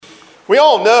We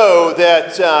all know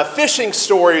that fishing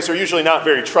stories are usually not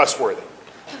very trustworthy,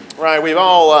 right? We've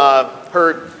all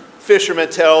heard fishermen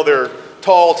tell their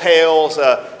tall tales.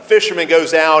 A fisherman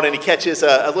goes out and he catches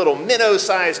a little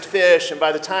minnow-sized fish, and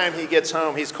by the time he gets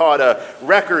home, he's caught a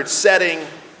record-setting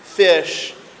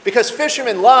fish. Because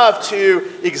fishermen love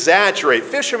to exaggerate.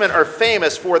 Fishermen are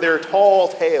famous for their tall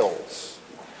tales.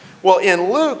 Well, in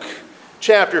Luke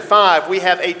chapter 5, we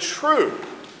have a true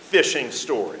fishing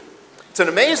story. It's an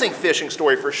amazing fishing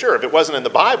story for sure. If it wasn't in the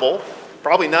Bible,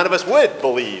 probably none of us would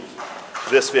believe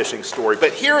this fishing story.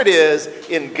 But here it is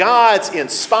in God's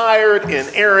inspired,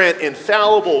 inerrant,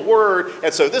 infallible word.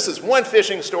 And so this is one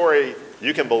fishing story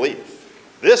you can believe.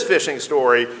 This fishing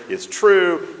story is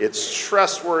true, it's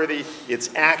trustworthy,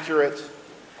 it's accurate.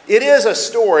 It is a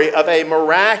story of a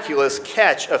miraculous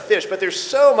catch of fish, but there's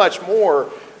so much more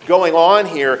going on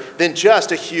here than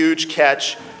just a huge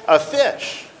catch of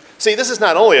fish. See, this is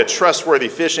not only a trustworthy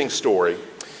fishing story,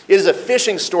 it is a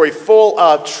fishing story full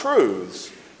of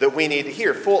truths that we need to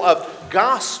hear, full of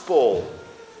gospel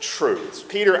truths.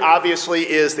 Peter obviously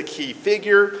is the key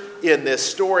figure in this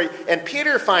story, and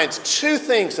Peter finds two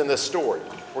things in this story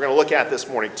we're going to look at this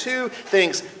morning. Two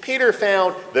things Peter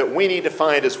found that we need to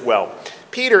find as well.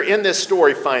 Peter in this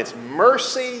story finds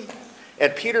mercy,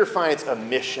 and Peter finds a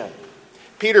mission.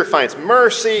 Peter finds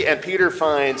mercy, and Peter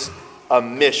finds a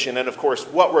mission. And of course,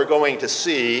 what we're going to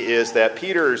see is that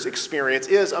Peter's experience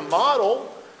is a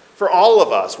model for all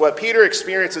of us. What Peter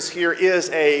experiences here is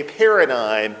a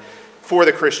paradigm for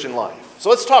the Christian life. So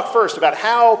let's talk first about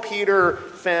how Peter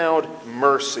found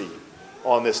mercy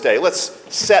on this day.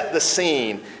 Let's set the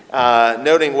scene,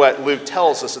 noting what Luke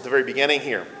tells us at the very beginning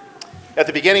here. At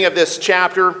the beginning of this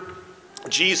chapter,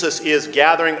 Jesus is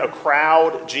gathering a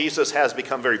crowd. Jesus has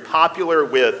become very popular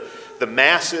with the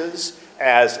masses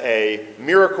as a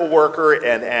miracle worker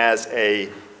and as a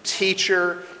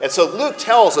teacher. And so Luke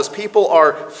tells us people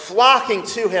are flocking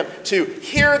to him to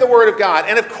hear the word of God.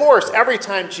 And of course, every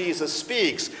time Jesus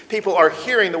speaks, people are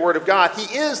hearing the word of God.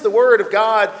 He is the word of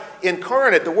God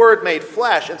incarnate, the word made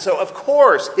flesh. And so of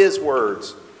course, his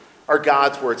words are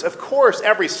God's words. Of course,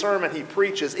 every sermon he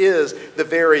preaches is the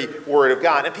very word of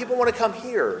God. And people want to come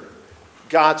hear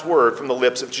God's word from the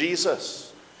lips of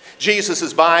Jesus. Jesus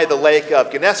is by the lake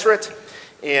of Gennesaret,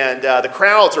 and the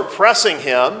crowds are pressing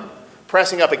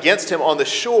up against him on the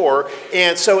shore.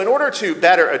 And so in order to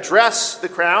better address the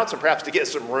crowds and perhaps to get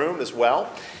some room as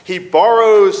well, he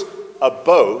borrows a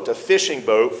boat, a fishing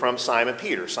boat, from Simon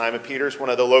Peter. Simon Peter's one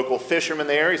of the local fishermen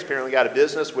there. He's apparently got a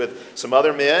business with some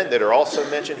other men that are also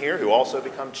mentioned here who also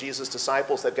become Jesus'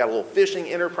 disciples. They've got a little fishing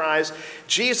enterprise.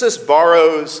 Jesus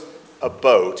borrows a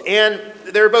boat. And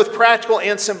there are both practical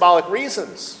and symbolic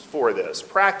reasons for this.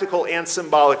 Practical and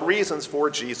symbolic reasons for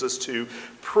Jesus to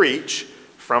preach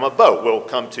from a boat. We'll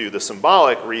come to the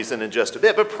symbolic reason in just a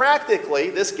bit, but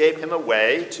practically this gave him a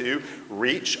way to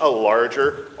reach a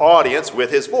larger audience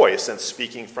with his voice, and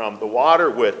speaking from the water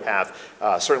would have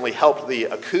certainly helped the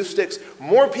acoustics.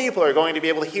 More people are going to be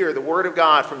able to hear the word of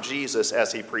God from Jesus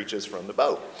as he preaches from the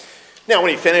boat. Now,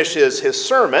 when he finishes his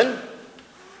sermon,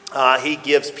 he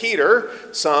gives Peter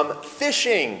some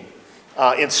fishing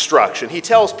instruction. He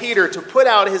tells Peter to put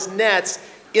out his nets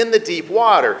in the deep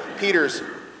water. Peter's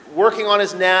working on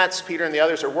his nets. Peter and the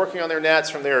others are working on their nets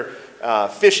from their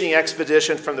fishing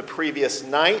expedition from the previous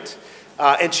night.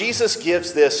 And Jesus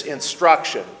gives this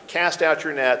instruction: cast out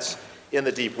your nets in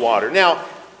the deep water. Now,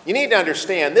 you need to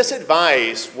understand, this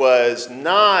advice was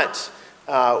not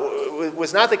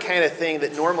the kind of thing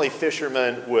that normally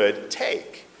fishermen would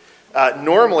take.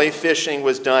 Normally, fishing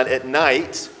was done at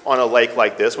night on a lake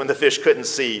like this when the fish couldn't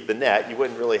see the net. You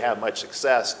wouldn't really have much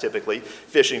success, typically,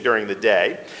 fishing during the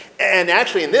day. And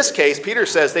actually, in this case, Peter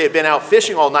says they had been out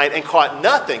fishing all night and caught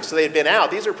nothing. So they had been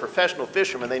out. These are professional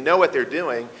fishermen. They know what they're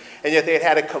doing. And yet they had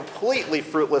had a completely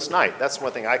fruitless night. That's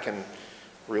one thing I can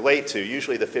relate to.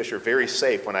 Usually the fish are very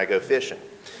safe when I go fishing.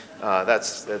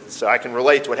 So I can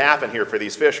relate to what happened here for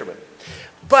these fishermen.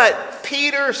 But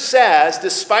Peter says,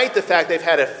 despite the fact they've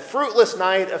had a fruitless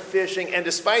night of fishing, and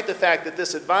despite the fact that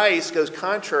this advice goes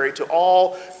contrary to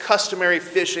all customary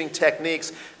fishing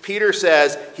techniques, Peter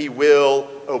says he will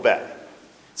obey.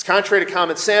 It's contrary to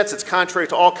common sense. It's contrary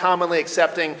to all commonly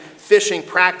accepting fishing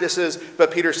practices.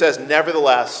 But Peter says,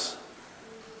 nevertheless,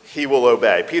 he will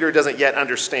obey. Peter doesn't yet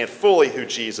understand fully who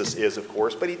Jesus is, of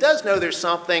course, but he does know there's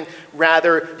something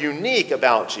rather unique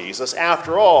about Jesus.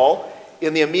 After all,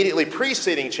 in the immediately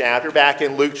preceding chapter, back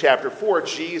in Luke chapter 4,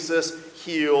 Jesus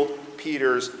healed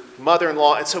Peter's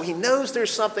mother-in-law, and so he knows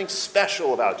there's something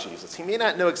special about Jesus. He may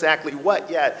not know exactly what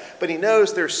yet, but he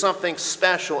knows there's something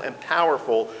special and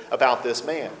powerful about this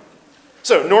man.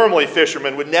 So normally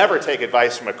fishermen would never take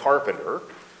advice from a carpenter,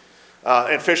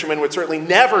 and fishermen would certainly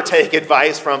never take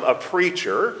advice from a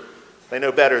preacher. They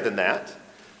know better than that.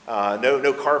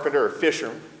 No carpenter or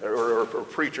fisherman or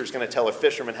preacher is going to tell a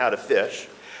fisherman how to fish.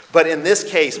 But in this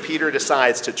case, Peter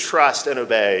decides to trust and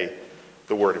obey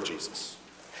the word of Jesus.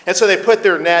 And so they put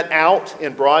their net out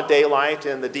in broad daylight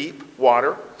in the deep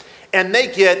water, and they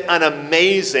get an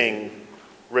amazing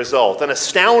result, an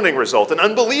astounding result, an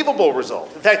unbelievable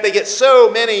result. In fact, they get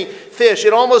so many fish,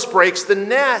 it almost breaks the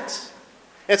net.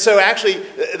 And so actually,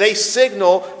 they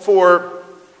signal for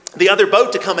the other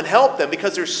boat to come and help them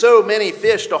because there's so many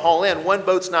fish to haul in. One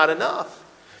boat's not enough.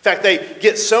 In fact, they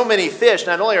get so many fish,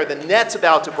 not only are the nets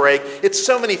about to break, it's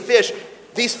so many fish,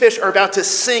 these fish are about to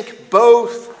sink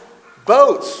both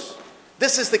boats.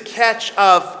 This is the catch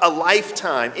of a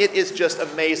lifetime. It is just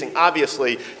amazing.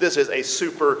 Obviously, this is a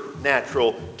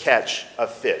supernatural catch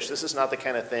of fish. This is not the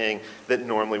kind of thing that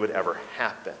normally would ever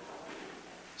happen.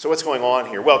 So what's going on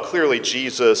here? Well, clearly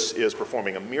Jesus is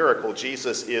performing a miracle.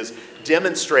 Jesus is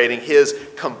demonstrating his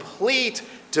complete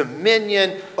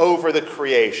dominion over the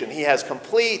creation. He has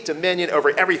complete dominion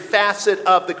over every facet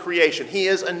of the creation. He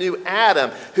is a new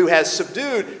Adam who has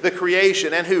subdued the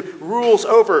creation and who rules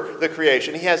over the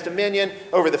creation. He has dominion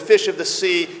over the fish of the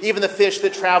sea, even the fish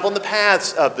that travel in the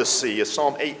paths of the sea, as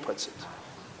Psalm 8 puts it.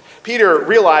 Peter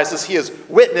realizes he has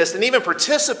witnessed and even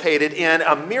participated in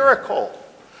a miracle,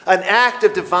 an act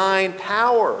of divine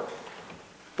power.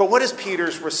 But what is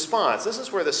Peter's response? This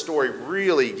is where the story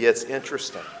really gets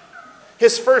interesting.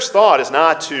 His first thought is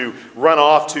not to run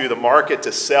off to the market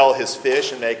to sell his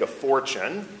fish and make a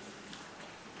fortune.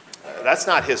 That's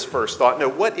not his first thought. No,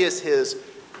 what is his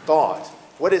thought?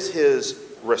 What is his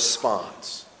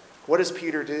response? What does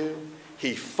Peter do?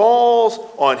 He falls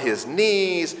on his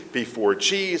knees before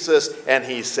Jesus and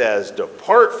he says,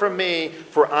 "Depart from me,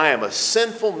 for I am a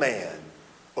sinful man,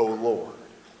 O Lord."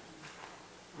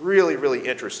 Really, really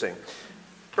interesting.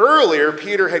 Earlier,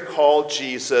 Peter had called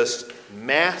Jesus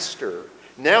Master.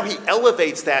 Now he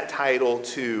elevates that title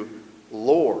to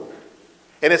Lord.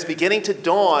 And it's beginning to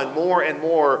dawn more and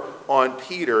more on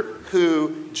Peter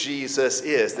who Jesus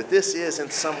is. That this is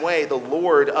in some way the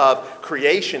Lord of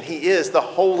creation. He is the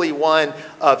Holy One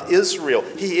of Israel.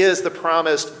 He is the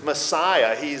promised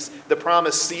Messiah. He's the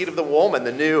promised seed of the woman,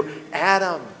 the new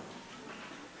Adam.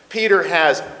 Peter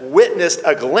has witnessed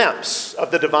a glimpse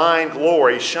of the divine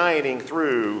glory shining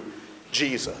through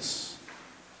Jesus.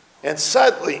 And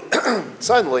suddenly,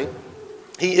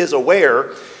 he is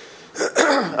aware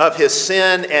of his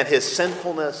sin and his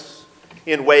sinfulness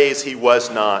in ways he was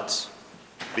not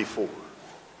before.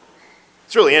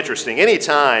 It's really interesting.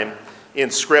 Anytime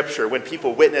in Scripture, when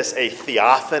people witness a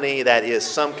theophany, that is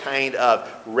some kind of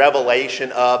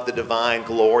revelation of the divine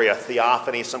glory, a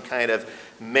theophany, some kind of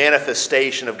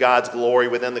manifestation of God's glory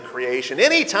within the creation.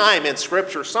 Anytime in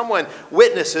Scripture someone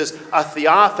witnesses a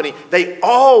theophany, they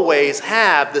always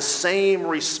have the same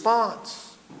response.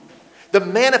 The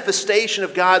manifestation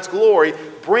of God's glory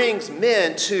brings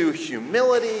men to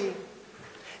humility,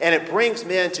 and it brings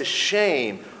men to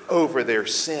shame over their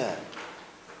sin.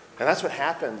 And that's what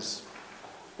happens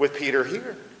with Peter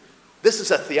here. This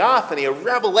is a theophany, a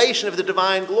revelation of the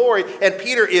divine glory, and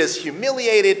Peter is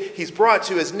humiliated, he's brought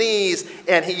to his knees,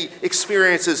 and he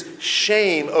experiences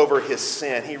shame over his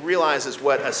sin. He realizes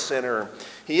what a sinner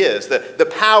he is.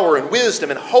 The power and wisdom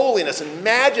and holiness and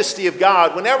majesty of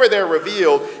God, whenever they're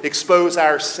revealed, expose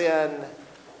our sin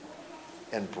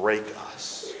and break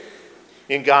us.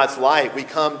 In God's light, we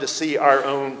come to see our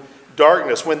own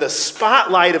darkness. When the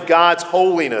spotlight of God's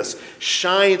holiness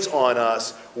shines on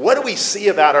us, what do we see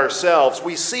about ourselves?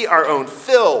 We see our own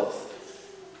filth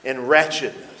and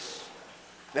wretchedness.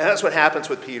 Now that's what happens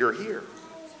with Peter here.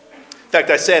 In fact,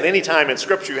 I said anytime in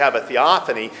Scripture you have a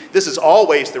theophany, this is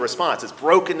always the response. It's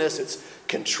brokenness, it's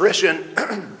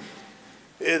contrition.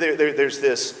 There's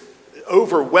this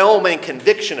overwhelming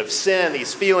conviction of sin,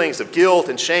 these feelings of guilt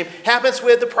and shame. Happens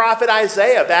with the prophet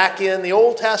Isaiah back in the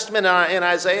Old Testament in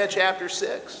Isaiah chapter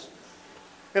 6.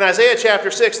 In Isaiah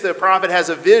chapter 6, the prophet has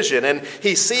a vision, and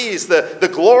he sees the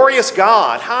glorious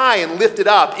God high and lifted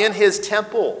up in his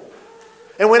temple.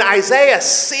 And when Isaiah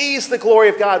sees the glory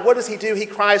of God, what does he do? He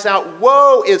cries out,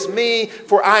 "Woe is me,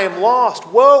 for I am lost.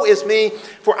 Woe is me,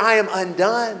 for I am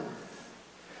undone,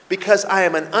 because I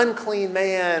am an unclean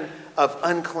man of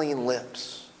unclean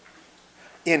lips."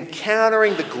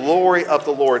 Encountering the glory of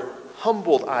the Lord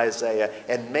humbled Isaiah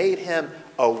and made him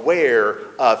aware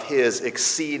of his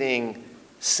exceeding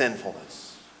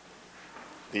sinfulness.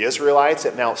 The Israelites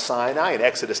at Mount Sinai in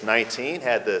Exodus 19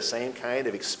 had the same kind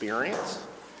of experience.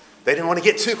 They didn't want to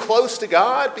get too close to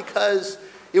God because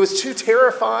it was too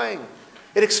terrifying.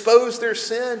 It exposed their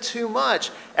sin too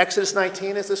much. Exodus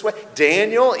 19 is this way.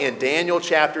 Daniel in Daniel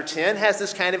chapter 10 has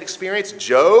this kind of experience.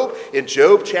 Job in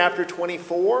Job chapter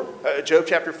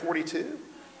 42.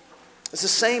 It's the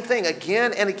same thing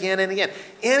again and again and again.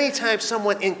 Anytime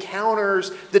someone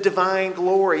encounters the divine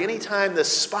glory, anytime the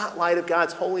spotlight of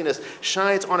God's holiness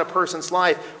shines on a person's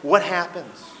life, what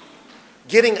happens?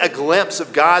 Getting a glimpse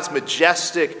of God's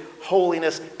majestic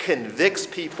holiness convicts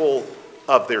people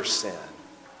of their sin.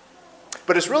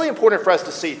 But it's really important for us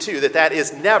to see, too, that that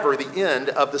is never the end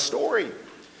of the story.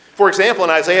 For example, in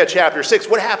Isaiah chapter 6,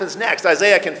 what happens next?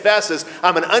 Isaiah confesses,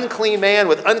 I'm an unclean man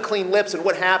with unclean lips, and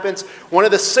what happens? One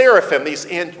of the seraphim,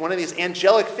 one of these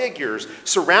angelic figures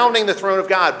surrounding the throne of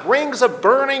God, brings a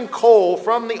burning coal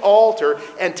from the altar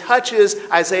and touches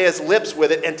Isaiah's lips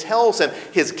with it and tells him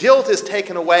his guilt is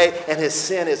taken away and his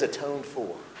sin is atoned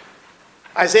for.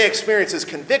 Isaiah experiences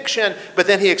conviction, but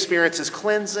then he experiences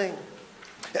cleansing.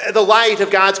 The light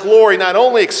of God's glory not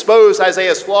only exposed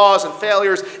Isaiah's flaws and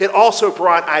failures, it also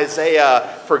brought Isaiah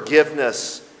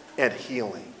forgiveness and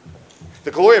healing.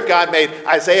 The glory of God made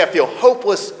Isaiah feel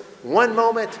hopeless one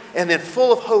moment and then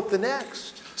full of hope the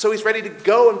next. So he's ready to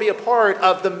go and be a part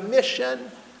of the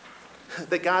mission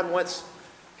that God wants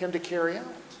him to carry out.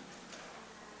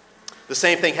 The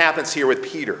same thing happens here with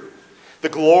Peter. The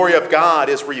glory of God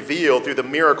is revealed through the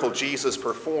miracle Jesus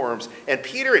performs, and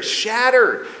Peter is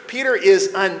shattered. Peter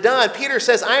is undone. Peter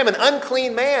says, I am an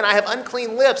unclean man. I have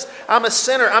unclean lips. I'm a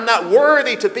sinner. I'm not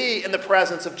worthy to be in the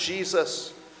presence of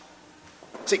Jesus.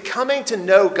 See, coming to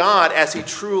know God as he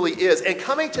truly is and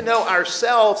coming to know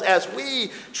ourselves as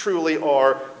we truly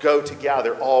are go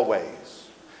together always.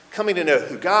 Coming to know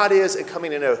who God is and coming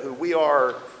to know who we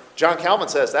are. John Calvin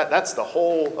says that's the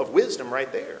whole of wisdom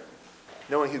right there.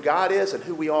 Knowing who God is and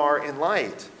who we are in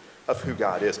light of who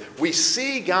God is. We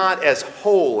see God as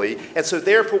holy, and so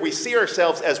therefore we see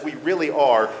ourselves as we really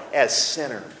are, as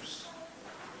sinners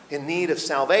in need of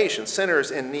salvation,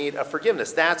 sinners in need of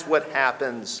forgiveness. That's what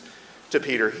happens to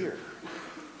Peter here.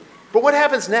 But what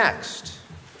happens next?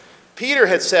 Peter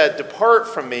had said, depart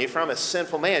from me, for I'm a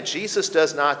sinful man. Jesus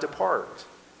does not depart.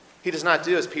 He does not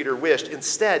do as Peter wished.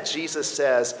 Instead, Jesus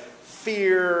says,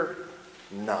 fear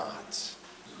not.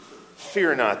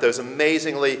 Fear not, those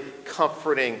amazingly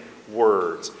comforting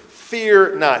words.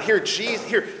 Fear not. Here,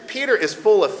 Peter is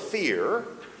full of fear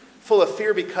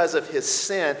because of his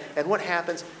sin. And what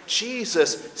happens?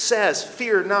 Jesus says,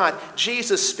 fear not.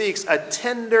 Jesus speaks a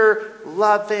tender,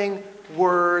 loving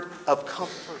word of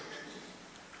comfort.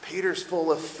 Peter's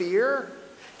full of fear,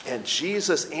 and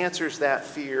Jesus answers that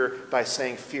fear by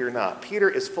saying, fear not. Peter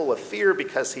is full of fear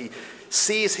because he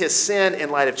sees his sin in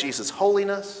light of Jesus'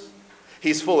 holiness.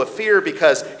 He's full of fear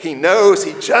because he knows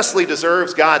he justly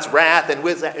deserves God's wrath and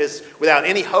is without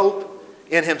any hope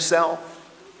in himself.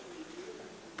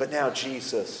 But now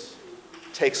Jesus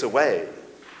takes away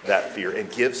that fear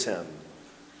and gives him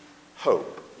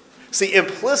hope. See,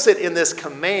 implicit in this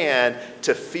command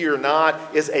to fear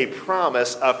not is a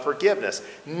promise of forgiveness.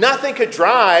 Nothing could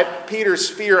drive Peter's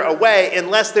fear away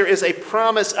unless there is a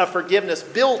promise of forgiveness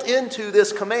built into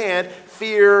this command,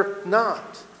 fear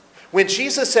not. When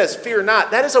Jesus says, fear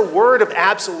not, that is a word of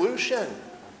absolution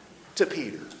to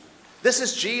Peter. This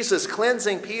is Jesus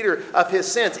cleansing Peter of his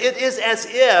sins. It is as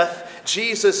if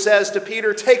Jesus says to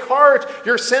Peter, take heart,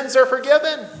 your sins are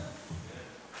forgiven.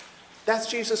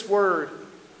 That's Jesus' word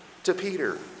to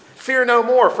Peter. Fear no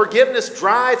more. Forgiveness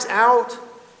drives out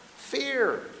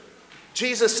fear.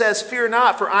 Jesus says, fear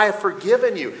not, for I have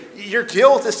forgiven you. Your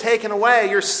guilt is taken away.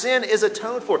 Your sin is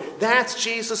atoned for. That's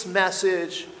Jesus'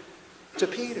 message to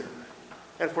Peter.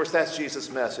 And of course, that's Jesus'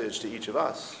 message to each of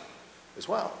us as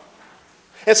well.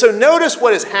 And so notice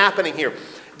what is happening here.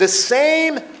 The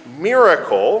same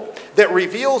miracle that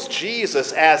reveals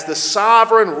Jesus as the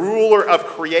sovereign ruler of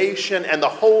creation and the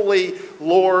holy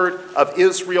Lord of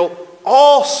Israel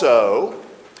also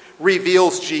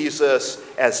reveals Jesus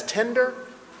as tender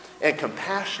and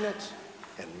compassionate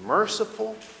and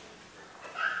merciful,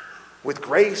 with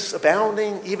grace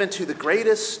abounding even to the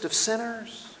greatest of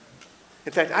sinners.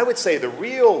 In fact, I would say the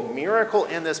real miracle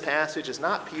in this passage is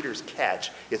not Peter's catch,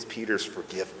 it's Peter's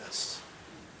forgiveness.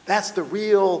 That's the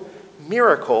real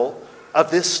miracle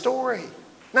of this story.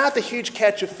 Not the huge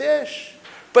catch of fish,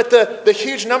 but the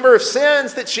huge number of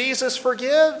sins that Jesus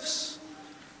forgives.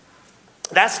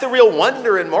 That's the real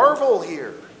wonder and marvel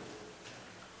here.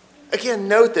 Again,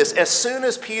 note this. As soon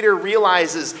as Peter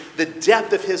realizes the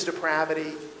depth of his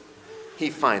depravity, he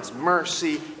finds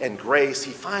mercy and grace.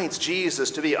 He finds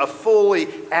Jesus to be a fully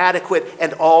adequate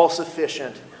and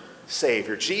all-sufficient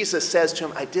Savior. Jesus says to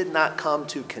him, I did not come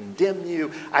to condemn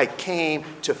you. I came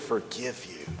to forgive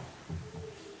you.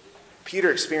 Peter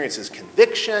experiences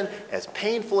conviction, as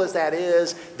painful as that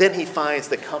is. Then he finds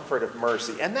the comfort of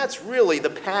mercy. And that's really the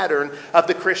pattern of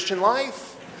the Christian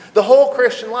life. The whole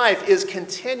Christian life is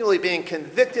continually being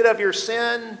convicted of your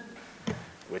sin,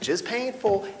 which is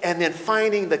painful, and then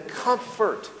finding the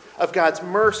comfort of God's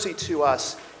mercy to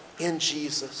us in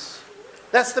Jesus.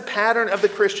 That's the pattern of the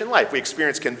Christian life. We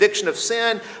experience conviction of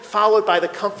sin, followed by the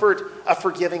comfort of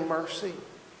forgiving mercy.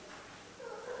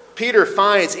 Peter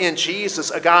finds in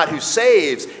Jesus a God who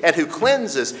saves and who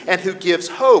cleanses and who gives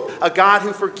hope, a God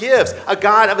who forgives, a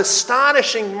God of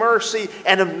astonishing mercy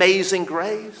and amazing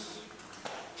grace.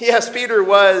 Yes, Peter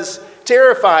was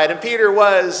terrified and Peter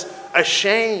was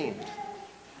ashamed.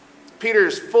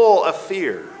 Peter's full of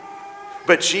fear,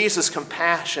 but Jesus'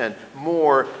 compassion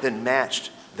more than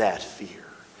matched that fear.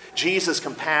 Jesus'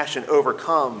 compassion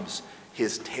overcomes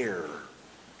his terror.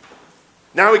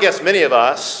 Now, I guess many of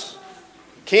us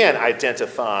can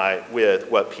identify with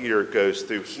what Peter goes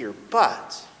through here,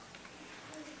 but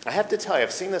I have to tell you,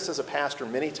 I've seen this as a pastor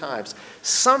many times.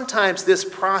 Sometimes this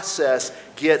process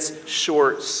gets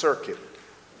short-circuited.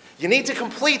 You need to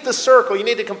complete the circle. You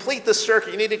need to complete the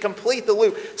circuit. You need to complete the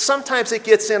loop. Sometimes it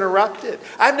gets interrupted.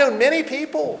 I've known many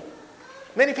people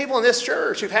in this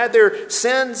church who've had their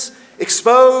sins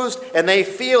exposed, and they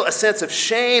feel a sense of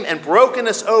shame and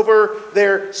brokenness over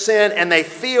their sin, and they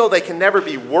feel they can never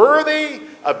be worthy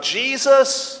of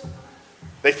Jesus.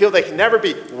 They feel they can never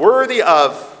be worthy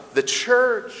of the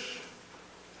church.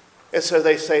 And so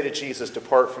they say to Jesus,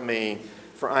 "Depart from me,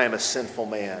 for I am a sinful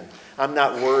man. I'm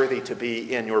not worthy to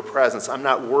be in your presence. I'm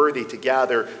not worthy to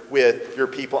gather with your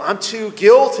people. I'm too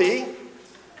guilty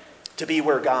to be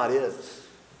where God is."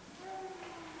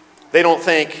 They don't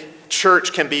think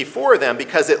church can be for them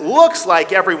because it looks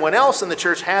like everyone else in the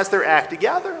church has their act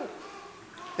together.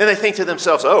 And they think to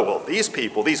themselves, "Oh, well, these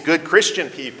people, these good Christian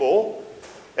people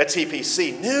at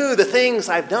TPC knew the things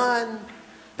I've done.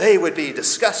 They would be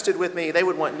disgusted with me. They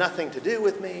would want nothing to do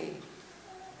with me."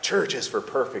 Church is for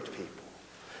perfect people.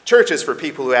 Church is for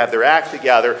people who have their act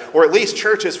together, or at least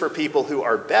church is for people who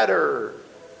are better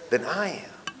than I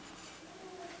am.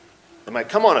 They might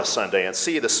come on a Sunday and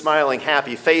see the smiling,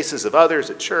 happy faces of others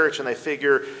at church, and they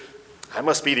figure, I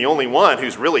must be the only one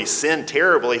who's really sinned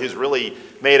terribly, who's really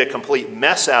made a complete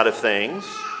mess out of things.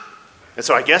 And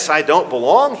so I guess I don't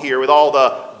belong here with all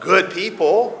the good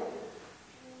people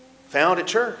found at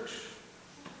church.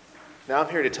 Now I'm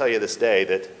here to tell you this day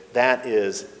that that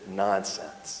is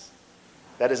nonsense.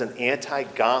 That is an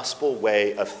anti-gospel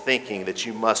way of thinking that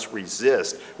you must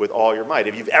resist with all your might.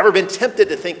 If you've ever been tempted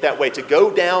to think that way, to go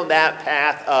down that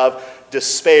path of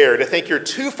despair, to think you're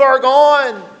too far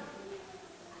gone,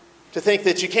 to think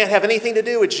that you can't have anything to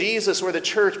do with Jesus or the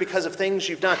church because of things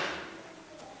you've done,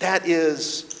 that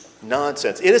is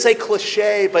nonsense. It is a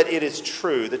cliche, but it is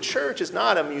true. The church is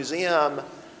not a museum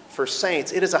for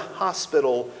saints. It is a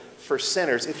hospital for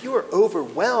sinners. If you are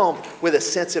overwhelmed with a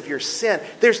sense of your sin,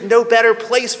 there's no better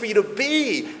place for you to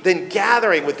be than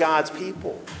gathering with God's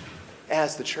people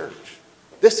as the church.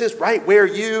 This is right where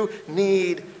you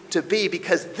need to be,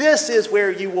 because this is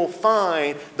where you will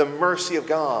find the mercy of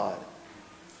God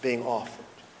being offered.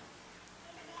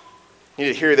 You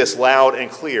need to hear this loud and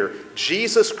clear.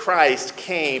 Jesus Christ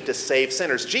came to save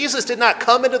sinners. Jesus did not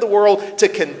come into the world to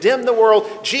condemn the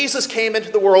world. Jesus came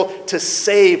into the world to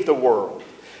save the world.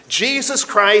 Jesus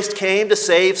Christ came to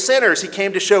save sinners. He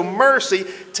came to show mercy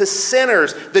to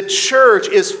sinners. The church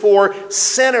is for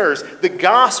sinners. The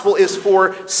gospel is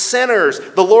for sinners.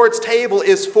 The Lord's table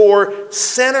is for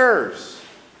sinners.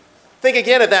 Think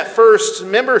again of that first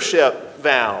membership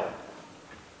vow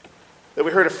that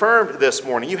we heard affirmed this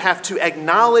morning. You have to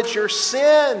acknowledge your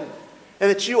sin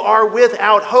and that you are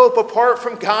without hope apart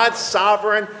from God's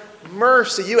sovereign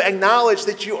mercy. You acknowledge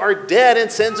that you are dead in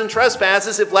sins and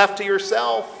trespasses if left to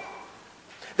yourself.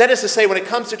 That is to say, when it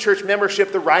comes to church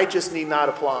membership, the righteous need not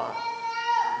apply.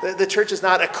 The church is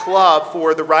not a club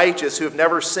for the righteous who have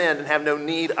never sinned and have no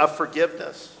need of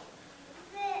forgiveness.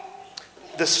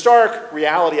 The stark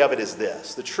reality of it is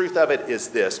this. The truth of it is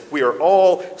this. We are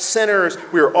all sinners.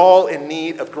 We are all in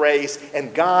need of grace.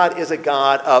 And God is a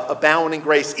God of abounding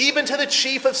grace, even to the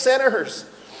chief of sinners.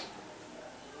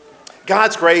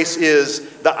 God's grace is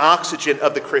the oxygen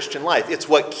of the Christian life. It's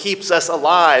what keeps us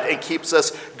alive and keeps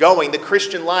us going. The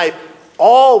Christian life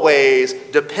always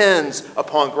depends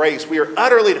upon grace. We are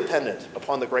utterly dependent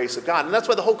upon the grace of God. And that's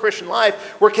why the whole Christian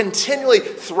life, we're continually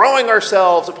throwing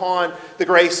ourselves upon the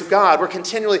grace of God. We're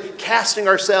continually casting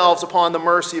ourselves upon the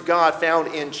mercy of God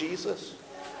found in Jesus.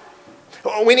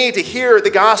 We need to hear the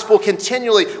gospel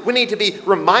continually. We need to be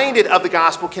reminded of the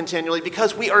gospel continually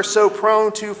because we are so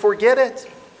prone to forget it.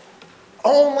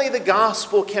 Only the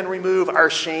gospel can remove our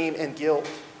shame and guilt.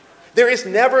 There is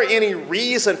never any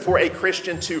reason for a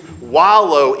Christian to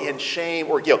wallow in shame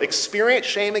or guilt. Experience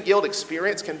shame and guilt,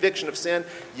 experience conviction of sin,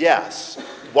 yes.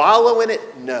 Wallow in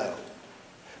it, no.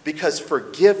 Because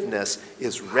forgiveness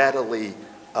is readily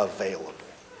available.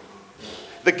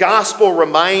 The gospel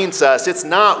reminds us it's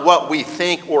not what we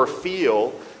think or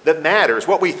feel that matters.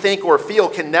 What we think or feel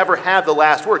can never have the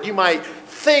last word. You might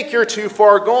think you're too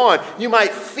far gone. You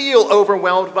might feel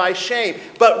overwhelmed by shame.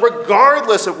 But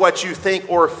regardless of what you think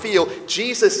or feel,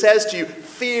 Jesus says to you,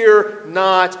 fear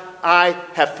not, I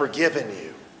have forgiven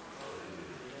you.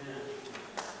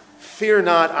 Fear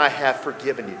not, I have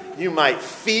forgiven you. You might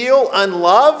feel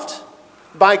unloved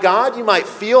by God. You might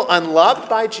feel unloved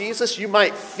by Jesus. You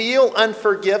might feel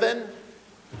unforgiven.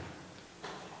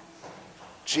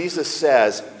 Jesus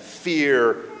says,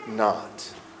 fear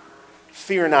not.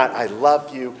 Fear not, I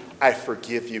love you, I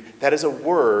forgive you. That is a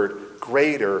word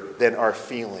greater than our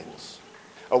feelings.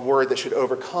 A word that should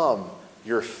overcome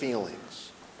your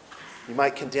feelings. You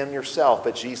might condemn yourself,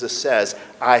 but Jesus says,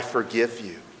 I forgive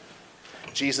you.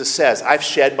 Jesus says, I've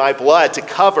shed my blood to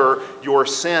cover your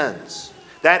sins.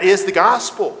 That is the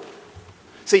gospel.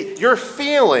 See, your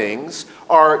feelings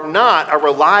are not a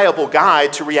reliable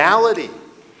guide to reality.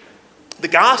 The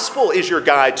gospel is your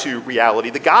guide to reality.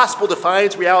 The gospel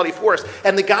defines reality for us.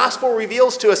 And the gospel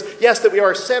reveals to us, yes, that we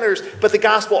are sinners, but the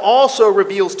gospel also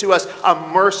reveals to us a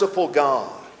merciful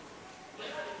God.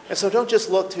 And so don't just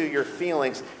look to your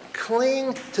feelings.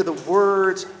 Cling to the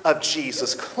words of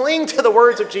Jesus. Cling to the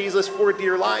words of Jesus for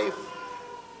dear life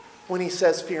when he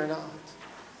says, fear not.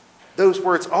 Those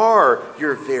words are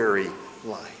your very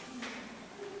life.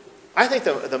 I think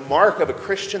the mark of a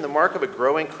Christian, the mark of a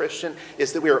growing Christian,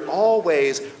 is that we are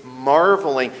always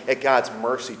marveling at God's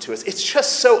mercy to us. It's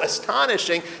just so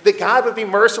astonishing that God would be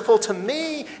merciful to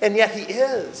me, and yet he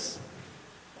is.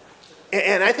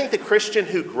 And I think the Christian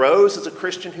who grows is a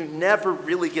Christian who never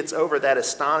really gets over that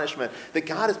astonishment that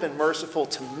God has been merciful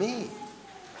to me.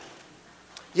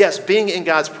 Yes, being in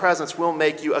God's presence will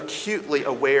make you acutely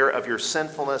aware of your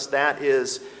sinfulness. That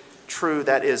is true.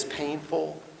 That is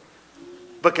painful.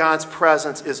 But God's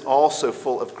presence is also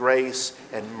full of grace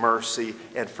and mercy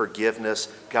and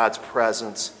forgiveness. God's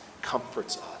presence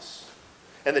comforts us.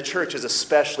 And the church is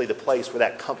especially the place where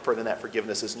that comfort and that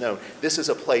forgiveness is known. This is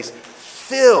a place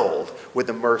filled with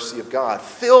the mercy of God,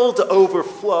 filled to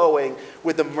overflowing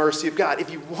with the mercy of God.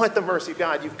 If you want the mercy of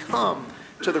God, you've come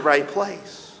to the right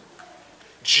place.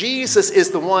 Jesus is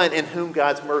the one in whom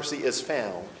God's mercy is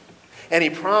found. And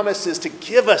he promises to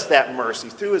give us that mercy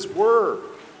through his word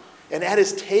and at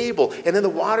his table and in the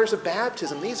waters of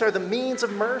baptism. These are the means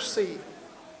of mercy,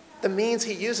 the means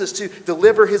he uses to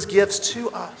deliver his gifts to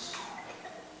us.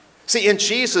 See, in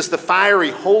Jesus, the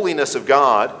fiery holiness of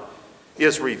God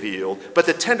is revealed, but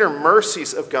the tender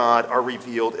mercies of God are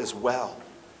revealed as well.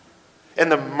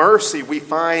 And the mercy we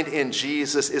find in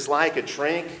Jesus is like a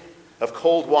drink of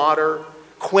cold water,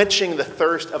 quenching the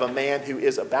thirst of a man who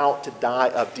is about to die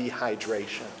of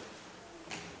dehydration.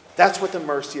 That's what the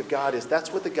mercy of God is.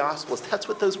 That's what the gospel is. That's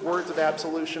what those words of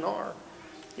absolution are.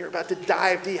 You're about to die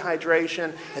of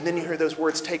dehydration, and then you hear those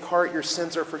words, take heart, your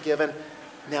sins are forgiven.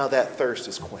 Now that thirst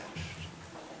is quenched.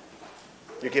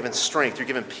 You're given strength, you're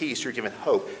given peace, you're given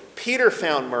hope. Peter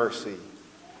found mercy,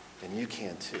 and you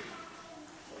can too.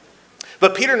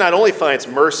 But Peter not only finds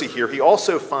mercy here, he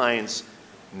also finds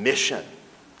mission.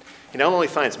 He not only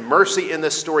finds mercy in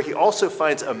this story, he also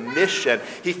finds a mission.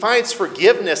 He finds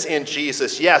forgiveness in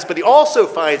Jesus, yes, but he also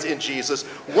finds in Jesus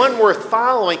one worth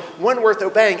following, one worth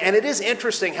obeying. And it is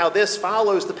interesting how this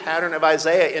follows the pattern of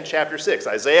Isaiah in chapter 6.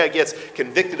 Isaiah gets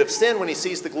convicted of sin when he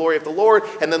sees the glory of the Lord,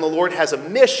 and then the Lord has a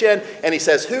mission, and he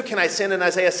says, who can I send? And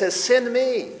Isaiah says, send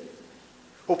me.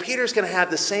 Well, Peter's going to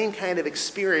have the same kind of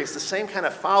experience, the same kind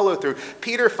of follow-through.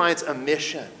 Peter finds a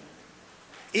mission.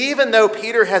 Even though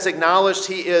Peter has acknowledged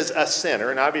he is a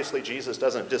sinner, and obviously Jesus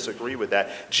doesn't disagree with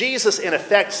that, Jesus in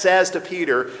effect says to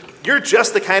Peter, you're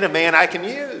just the kind of man I can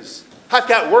use. I've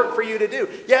got work for you to do.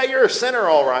 Yeah, you're a sinner,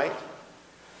 all right,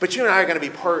 but you and I are going to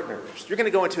be partners. You're going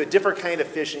to go into a different kind of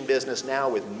fishing business now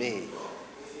with me.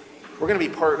 We're going to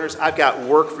be partners. I've got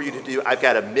work for you to do. I've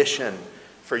got a mission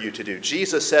for you to do.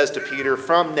 Jesus says to Peter,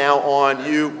 from now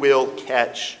on, you will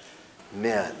catch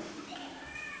men.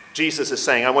 Jesus is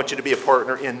saying, I want you to be a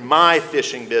partner in my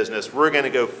fishing business. We're going to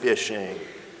go fishing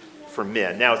for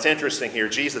men. Now, it's interesting here.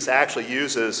 Jesus actually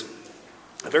uses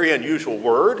a very unusual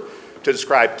word to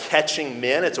describe catching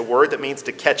men. It's a word that means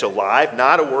to catch alive,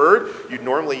 not a word you'd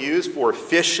normally use for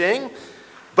fishing.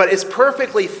 But it's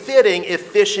perfectly fitting if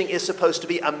fishing is supposed to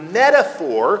be a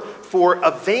metaphor for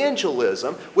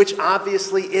evangelism, which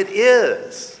obviously it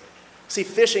is. See,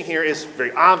 fishing here is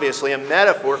very obviously a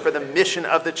metaphor for the mission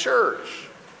of the church.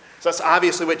 So that's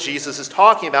obviously what Jesus is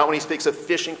talking about when he speaks of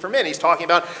fishing for men. He's talking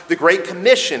about the Great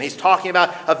Commission. He's talking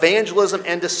about evangelism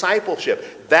and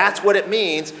discipleship. That's what it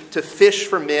means to fish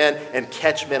for men and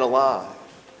catch men alive.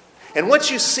 And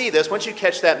once you see this, once you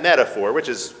catch that metaphor, which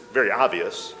is very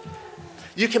obvious,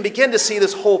 you can begin to see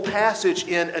this whole passage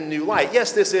in a new light.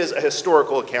 Yes, this is a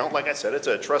historical account. Like I said, it's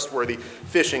a trustworthy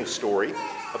fishing story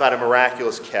about a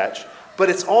miraculous catch. But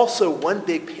it's also one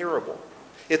big parable.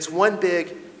 It's one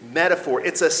big metaphor.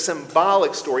 It's a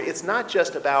symbolic story. It's not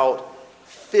just about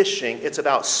fishing. It's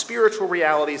about spiritual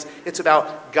realities. It's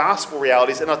about gospel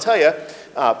realities. And I'll tell you,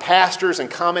 pastors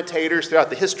and commentators throughout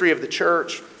the history of the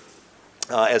church,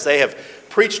 as they have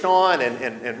preached on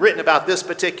and written about this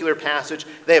particular passage,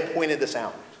 they have pointed this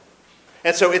out.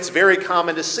 And so it's very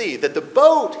common to see that the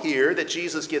boat here that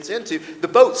Jesus gets into, the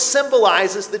boat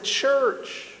symbolizes the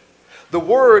church. The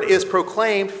word is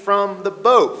proclaimed from the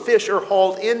boat. Fish are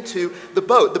hauled into the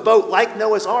boat. The boat, like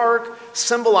Noah's Ark,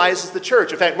 symbolizes the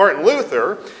church. In fact, Martin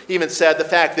Luther even said the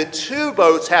fact that two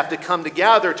boats have to come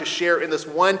together to share in this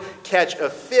one catch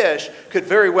of fish could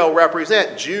very well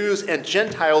represent Jews and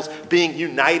Gentiles being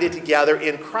united together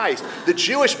in Christ. The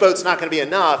Jewish boat's not going to be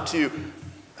enough to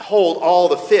hold all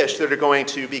the fish that are going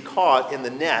to be caught in the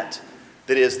net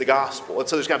that is the gospel. And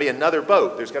so there's got to be another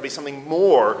boat. There's got to be something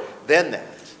more than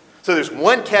that. So there's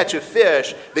one catch of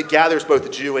fish that gathers both the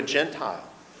Jew and Gentile.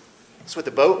 That's what the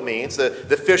boat means. The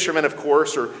fishermen, of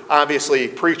course, are obviously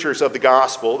preachers of the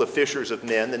gospel, the fishers of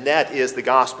men. The net is the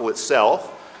gospel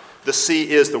itself. The sea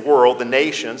is the world, the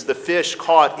nations. The fish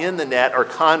caught in the net are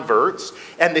converts.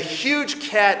 And the huge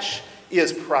catch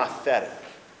is prophetic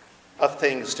of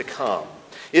things to come.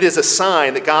 It is a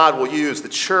sign that God will use the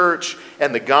church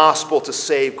and the gospel to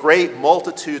save great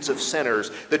multitudes of sinners.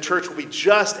 The church will be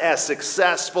just as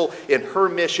successful in her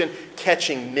mission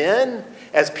catching men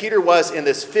as Peter was in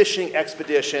this fishing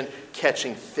expedition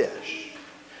catching fish.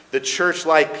 The church,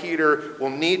 like Peter, will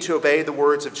need to obey the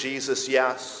words of Jesus,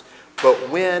 yes, but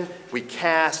when we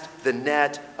cast the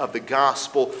net of the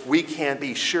gospel, we can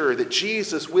be sure that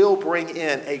Jesus will bring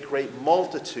in a great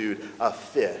multitude of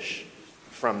fish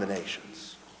from the nations.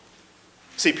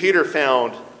 See, Peter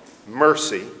found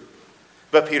mercy,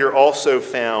 but Peter also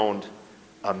found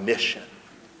a mission.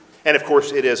 And of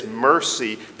course, it is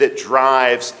mercy that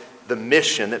drives the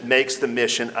mission, that makes the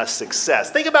mission a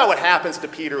success. Think about what happens to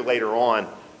Peter later on.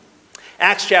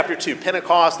 Acts chapter 2,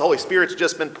 Pentecost, the Holy Spirit's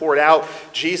just been poured out.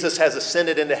 Jesus has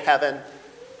ascended into heaven.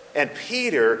 And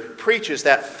Peter preaches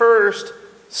that first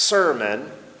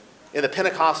sermon in the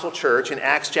Pentecostal church in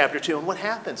Acts chapter 2. And what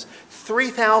happens?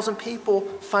 3,000 people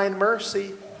find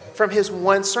mercy from his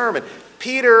one sermon.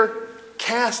 Peter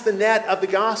cast the net of the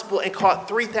gospel and caught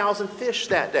 3,000 fish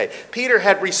that day. Peter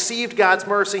had received God's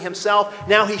mercy himself.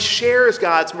 Now he shares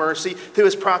God's mercy through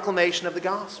his proclamation of the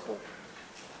gospel.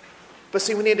 But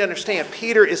see, we need to understand,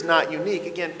 Peter is not unique.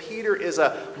 Again, Peter is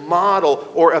a model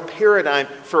or a paradigm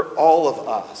for all of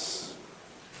us.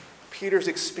 Peter's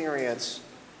experience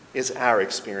is our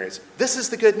experience. This is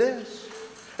the good news.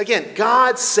 Again,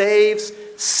 God saves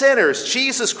sinners.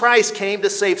 Jesus Christ came to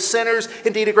save sinners,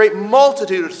 indeed a great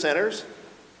multitude of sinners.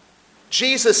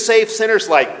 Jesus saved sinners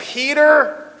like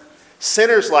Peter,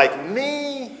 sinners like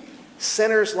me,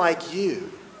 sinners like you.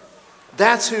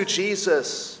 That's who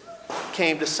Jesus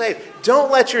came to save. Don't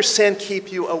let your sin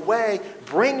keep you away.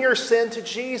 Bring your sin to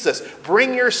Jesus.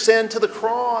 Bring your sin to the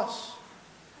cross,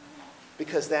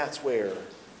 because that's where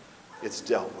it's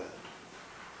dealt with.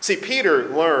 See, Peter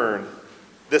learned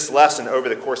this lesson over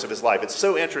the course of his life. It's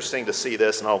so interesting to see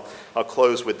this, and I'll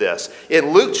close with this.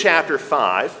 In Luke chapter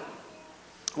 5,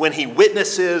 when he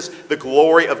witnesses the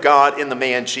glory of God in the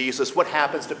man Jesus, what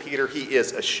happens to Peter? He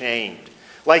is ashamed.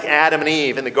 Like Adam and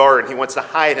Eve in the garden, he wants to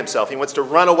hide himself. He wants to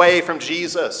run away from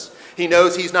Jesus. He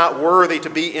knows he's not worthy to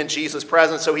be in Jesus'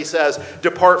 presence, so he says,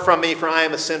 "Depart from me, for I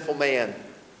am a sinful man.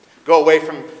 Go away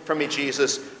from me,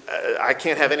 Jesus. I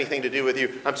can't have anything to do with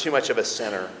you. I'm too much of a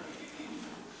sinner."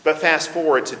 But fast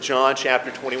forward to John chapter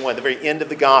 21, the very end of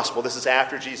the gospel. This is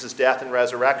after Jesus' death and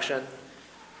resurrection.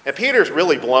 And Peter's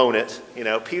really blown it. You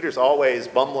know, Peter's always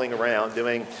bumbling around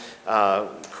doing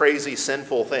crazy,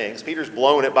 sinful things. Peter's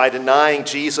blown it by denying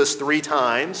Jesus 3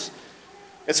 times.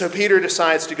 And so Peter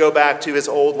decides to go back to his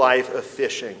old life of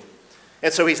fishing.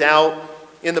 And so he's out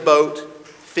in the boat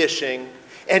fishing.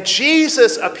 And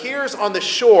Jesus appears on the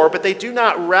shore, but they do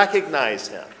not recognize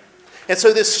him. And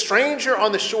so this stranger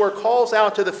on the shore calls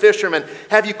out to the fishermen,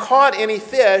 "Have you caught any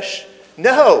fish?"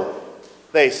 "No,"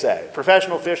 they say.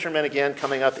 Professional fishermen again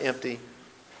coming up empty.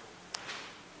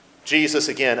 Jesus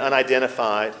again,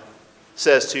 unidentified,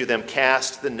 says to them,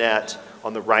 "Cast the net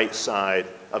on the right side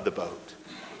of the boat.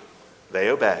 They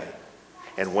obey.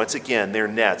 And once again, their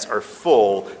nets are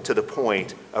full to the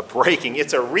point of breaking.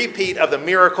 It's a repeat of the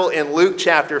miracle in Luke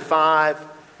chapter 5.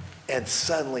 And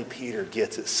suddenly Peter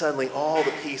gets it. Suddenly all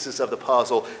the pieces of the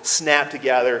puzzle snap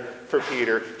together for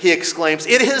Peter. He exclaims,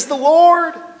 "It is the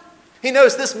Lord!" He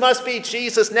knows this must be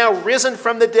Jesus, now risen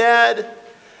from the dead,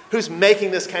 who's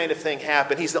making this kind of thing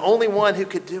happen. He's the only one who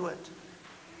could do it.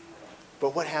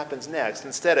 But what happens next?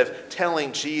 Instead of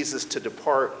telling Jesus to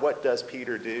depart, what does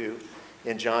Peter do?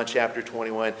 In John chapter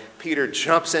 21, Peter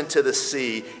jumps into the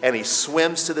sea and he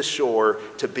swims to the shore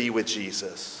to be with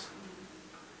Jesus.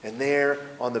 And there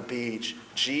on the beach,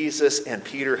 Jesus and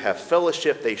Peter have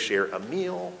fellowship. They share a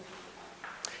meal.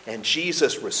 And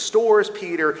Jesus restores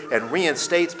Peter and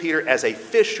reinstates Peter as a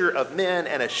fisher of men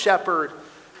and a shepherd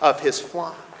of his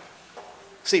flock.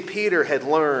 See, Peter had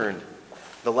learned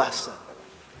the lesson.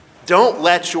 Don't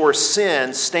let your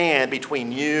sin stand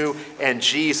between you and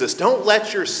Jesus. Don't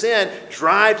let your sin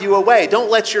drive you away. Don't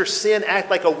let your sin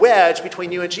act like a wedge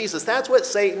between you and Jesus. That's what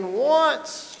Satan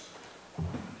wants.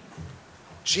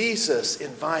 Jesus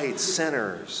invites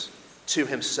sinners to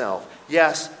himself.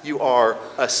 Yes, you are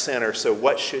a sinner, so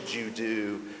what should you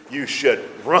do? You should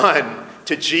run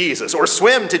to Jesus or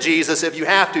swim to Jesus if you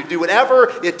have to. Do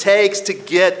whatever it takes to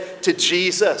get to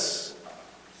Jesus.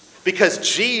 Because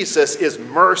Jesus is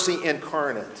mercy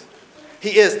incarnate.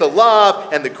 He is the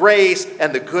love and the grace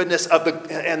and the goodness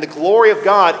and the glory of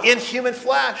God in human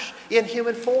flesh, in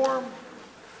human form.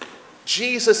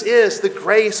 Jesus is the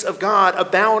grace of God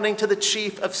abounding to the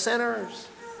chief of sinners.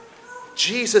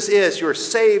 Jesus is your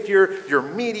Savior, your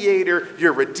mediator,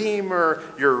 your Redeemer,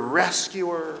 your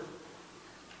rescuer.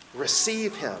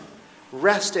 Receive him,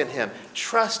 rest in him,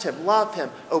 trust him, love him,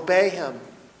 obey him,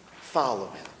 follow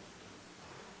him.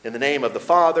 In the name of the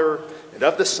Father, and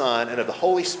of the Son, and of the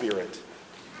Holy Spirit.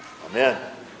 Amen.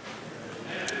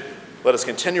 Let us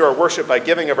continue our worship by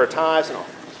giving of our tithes and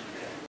offerings.